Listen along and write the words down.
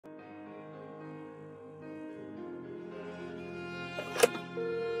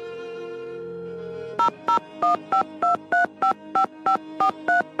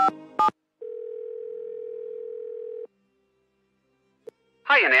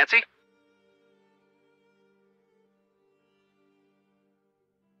Hiya, Nancy.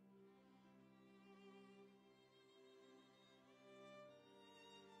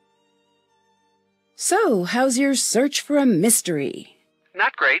 So, how's your search for a mystery?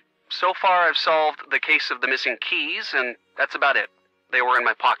 Not great. So far, I've solved the case of the missing keys, and that's about it. They were in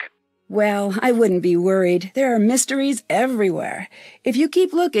my pocket. Well, I wouldn't be worried. There are mysteries everywhere. If you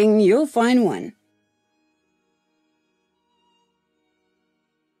keep looking, you'll find one.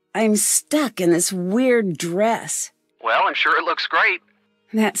 I'm stuck in this weird dress. Well, I'm sure it looks great.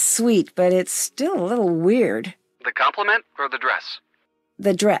 That's sweet, but it's still a little weird. The compliment or the dress?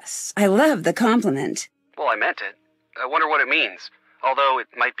 The dress. I love the compliment. Well, I meant it. I wonder what it means. Although it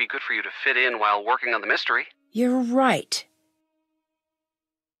might be good for you to fit in while working on the mystery. You're right.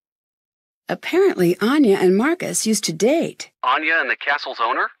 Apparently, Anya and Marcus used to date. Anya and the castle's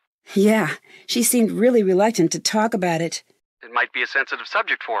owner? Yeah, she seemed really reluctant to talk about it. It might be a sensitive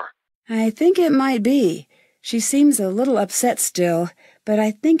subject for her. I think it might be. She seems a little upset still, but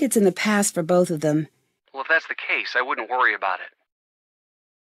I think it's in the past for both of them. Well, if that's the case, I wouldn't worry about it.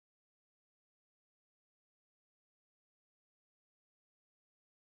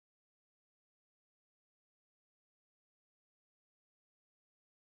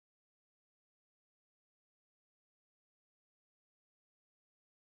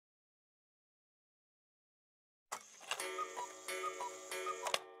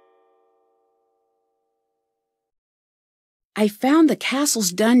 I found the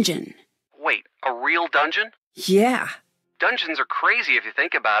castle's dungeon. Wait, a real dungeon? Yeah. Dungeons are crazy if you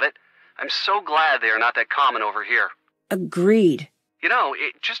think about it. I'm so glad they are not that common over here. Agreed. You know,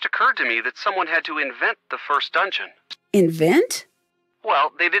 it just occurred to me that someone had to invent the first dungeon. Invent?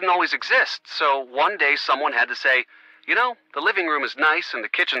 Well, they didn't always exist, so one day someone had to say, you know, the living room is nice and the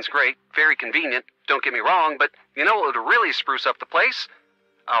kitchen's great, very convenient, don't get me wrong, but you know what would really spruce up the place?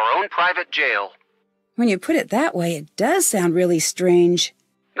 Our own private jail. When you put it that way, it does sound really strange.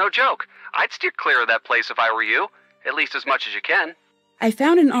 No joke. I'd steer clear of that place if I were you, at least as much as you can. I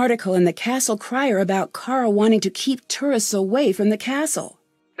found an article in the Castle Crier about Carl wanting to keep tourists away from the castle.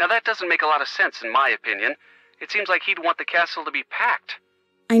 Now that doesn't make a lot of sense in my opinion. It seems like he'd want the castle to be packed.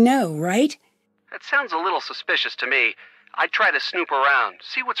 I know, right? That sounds a little suspicious to me. I'd try to snoop around,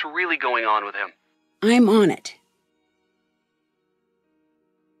 see what's really going on with him. I'm on it.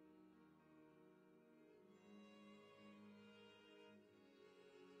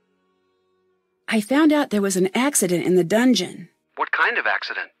 I found out there was an accident in the dungeon. What kind of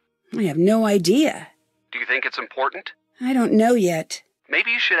accident? I have no idea. Do you think it's important? I don't know yet.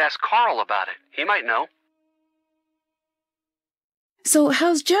 Maybe you should ask Carl about it. He might know. So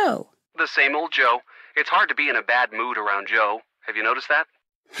how's Joe? The same old Joe. It's hard to be in a bad mood around Joe. Have you noticed that?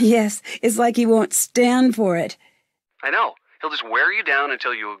 Yes, it's like he won't stand for it. I know. He'll just wear you down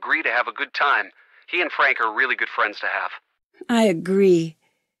until you agree to have a good time. He and Frank are really good friends to have. I agree.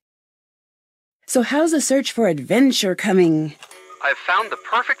 So how's the search for adventure coming? I've found the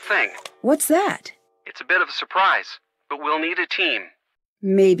perfect thing. What's that? It's a bit of a surprise, but we'll need a team.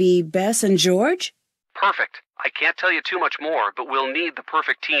 Maybe Bess and George? Perfect. I can't tell you too much more, but we'll need the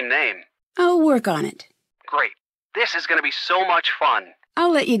perfect team name. I'll work on it. Great. This is going to be so much fun.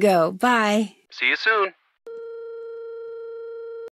 I'll let you go. Bye. See you soon.